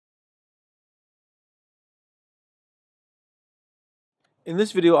In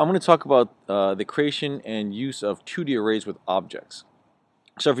this video, I'm going to talk about the creation and use of 2D arrays with objects.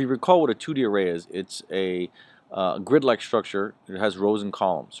 So if you recall what a 2D array is, it's a grid-like structure. It has rows and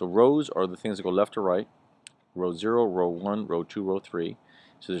columns. So rows are the things that go left to right. Row 0, row 1, row 2, row 3.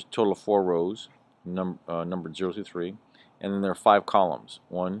 So there's a total of 4 rows, numbered 0 through 3. And then there are 5 columns.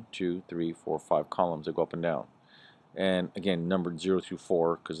 1, 2, 3, 4, 5 columns that go up and down. And again, numbered 0 through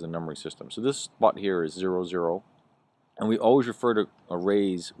 4 because of the numbering system. So this spot here is 0, 0. And we always refer to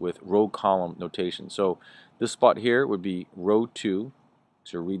arrays with row column notation. So this spot here would be row 2.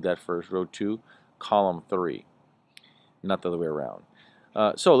 So read that first. Row 2, column 3. Not the other way around.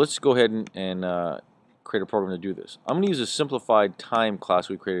 So let's go ahead and create a program to do this. I'm going to use a simplified time class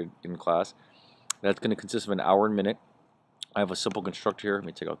we created in class. That's going to consist of an hour and minute. I have a simple constructor here. Let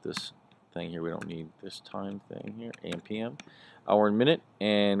me take out this thing here. We don't need this time thing here. AM, PM. Hour and minute.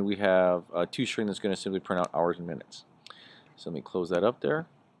 And we have a toString that's going to simply print out hours and minutes. So let me close that up there.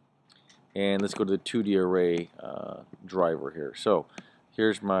 And let's go to the 2D array driver here. So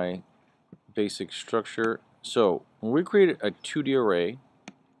here's my basic structure. So when we create a 2D array,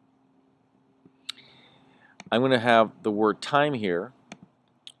 I'm going to have the word time here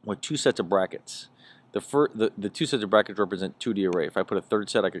with 2 sets of brackets. The 2 sets of brackets represent 2D array. If I put a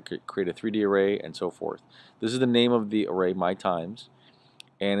third set, I could create a 3D array and so forth. This is the name of the array, my times.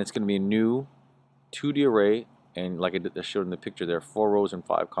 And it's going to be a new 2D array. And like I showed in the picture there, 4 rows and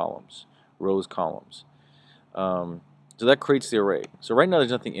 5 columns. Rows, columns. So that creates the array. So right now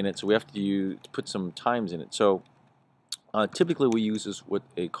there's nothing in it, so we have to put some times in it. So typically we use this what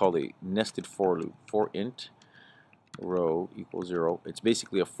they call a nested for loop. For int row equals 0. It's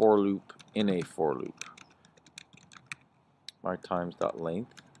basically a for loop in a for loop. My times dot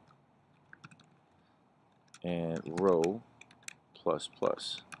length and row plus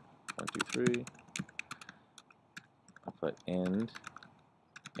plus 1, 2, 3. I put end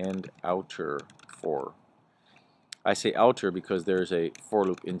outer for. I say outer because there's a for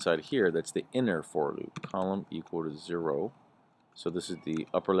loop inside here that's the inner for loop. Column equal to 0. So this is the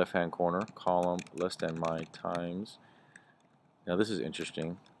upper left hand corner. Column less than my times. Now this is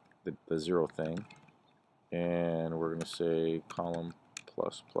interesting, the 0 thing. And we're going to say column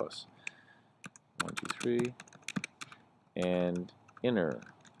plus plus. 1, 2, 3. And inner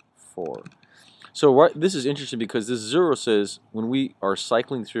for. So this is interesting because this 0 says when we are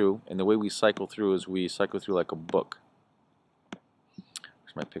cycling through, and the way we cycle through is we cycle through like a book.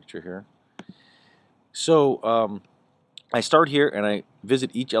 Here's my picture here. So I start here and I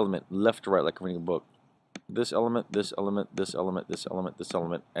visit each element left to right like I'm reading a book. This element, this element, this element, this element, this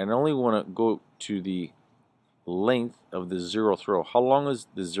element. And I only want to go to the length of the 0th row. How long is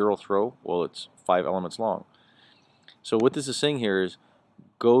the 0th row? Well, it's 5 elements long. So what this is saying here is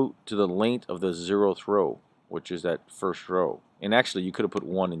go to the length of the 0th row, which is that first row. And actually, you could have put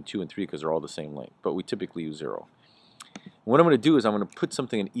 1 and 2 and 3 because they're all the same length, but we typically use 0. And what I'm going to do is I'm going to put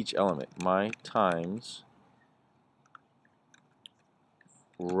something in each element. My times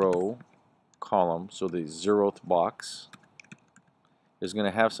row column, so the 0th box is going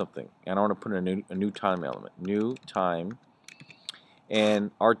to have something. And I want to put in a new time element. New time. And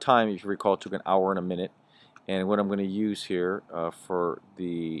our time, if you recall, took an hour and a minute. And what I'm going to use here for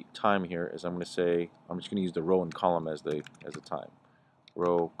the time here is I'm going to say, I'm just going to use the row and column as the time.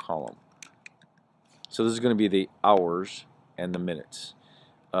 Row, column. So this is going to be the hours and the minutes.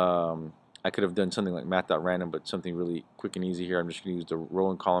 I could have done something like math.random, but something really quick and easy here. I'm just going to use the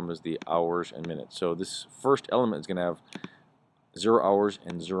row and column as the hours and minutes. So this first element is going to have 0 hours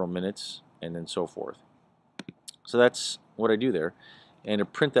and 0 minutes, and then so forth. So that's what I do there. And to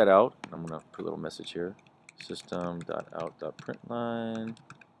print that out, I'm going to put a little message here. System.out.println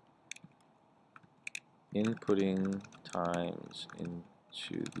inputting times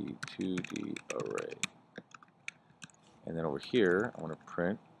into the 2D array. And then over here, I'm going to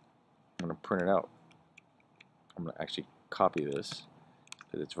print it out. I'm going to actually copy this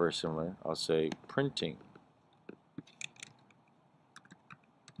because it's very similar. I'll say printing.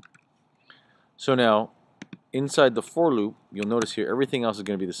 So now, inside the for loop, you'll notice here everything else is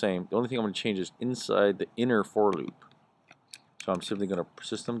going to be the same. The only thing I'm going to change is inside the inner for loop. So I'm simply going to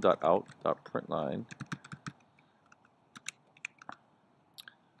system.out.println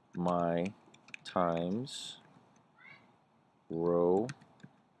my times row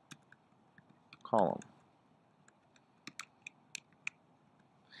column.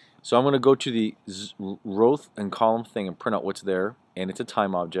 So I'm going to go to the row and column thing and print out what's there, and it's a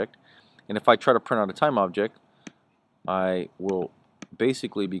time object. And if I try to print out a time object, I will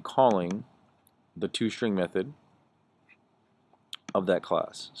basically be calling the toString method of that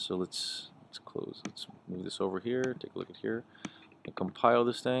class. So let's close. Let's move this over here. Take a look at here. and compile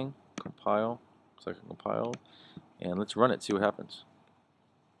this thing. Compile. Looks like it compiled. And let's run it, see what happens.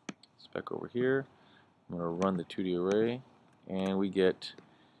 It's back over here. I'm going to run the 2D array, and we get,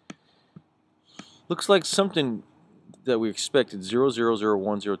 looks like something that we expected, 0, 0, 0,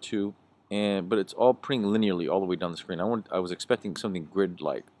 1, 0, 2, but it's all printing linearly all the way down the screen. I was expecting something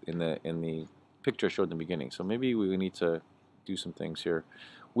grid-like in the picture I showed in the beginning. So maybe we need to do some things here.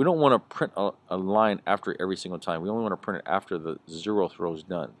 We don't want to print a line after every single time. We only want to print it after the 0th row is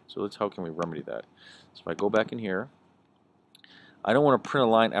done. So how can we remedy that? So if I go back in here, I don't want to print a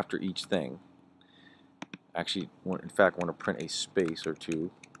line after each thing. Actually, in fact, I want to print a space or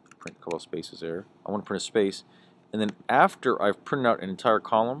two. Print a couple of spaces there. I want to print a space. And then after I've printed out an entire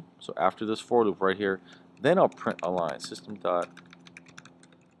column, so after this for loop right here, then I'll print a line.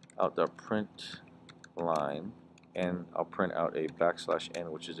 System.out.print line, and I'll print out a \n,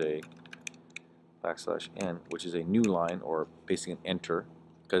 which is a new line, or basically an enter,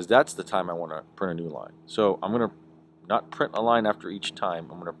 because that's the time I want to print a new line. So I'm going to not print a line after each time.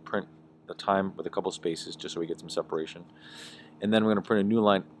 I'm going to print the time with a couple spaces just so we get some separation. And then we're going to print a new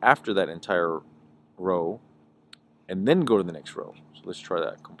line after that entire row, and then go to the next row. So let's try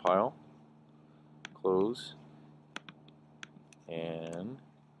that. Compile, close, and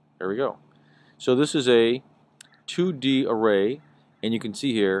there we go. So this is a 2D array, and you can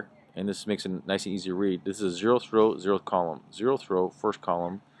see here, and this makes it nice and easy to read, this is 0th row, 0th column. 0th row, first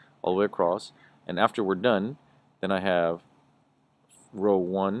column, all the way across. And after we're done, then I have row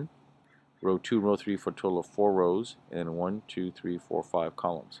 1, row 2, row 3 for a total of 4 rows, and 1, 2, 3, 4, 5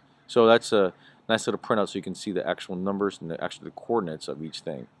 columns. So that's a nice little printout so you can see the actual numbers and the coordinates of each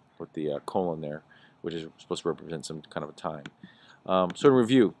thing with the colon there, which is supposed to represent some kind of a time. So in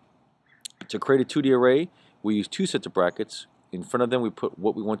review, to create a 2D array, we use 2 sets of brackets. In front of them we put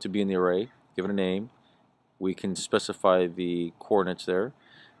what we want to be in the array, give it a name. We can specify the coordinates there,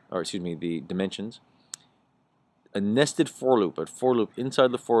 or excuse me, the dimensions. A nested for loop. A for loop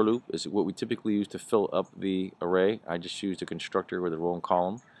inside the for loop is what we typically use to fill up the array. I just used a constructor with a row and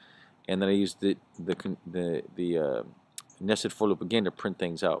column, and then I used the nested for loop again to print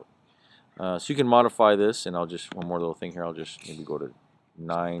things out. So you can modify this, and I'll just, one more little thing here, I'll just maybe go to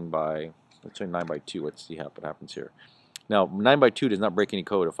 9 by, let's say 9 by 2. Let's see what happens here. Now 9 by 2 does not break any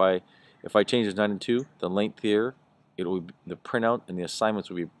code. If I change this 9 and 2, the length here, the printout and the assignments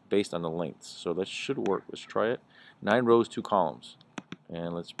will be based on the lengths. So that should work. Let's try it. 9 rows, 2 columns.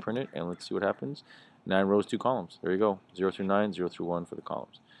 And let's print it, and let's see what happens. 9 rows, 2 columns. There you go. 0 through 9, 0 through 1 for the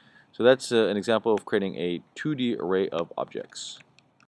columns. So that's an example of creating a 2D array of objects.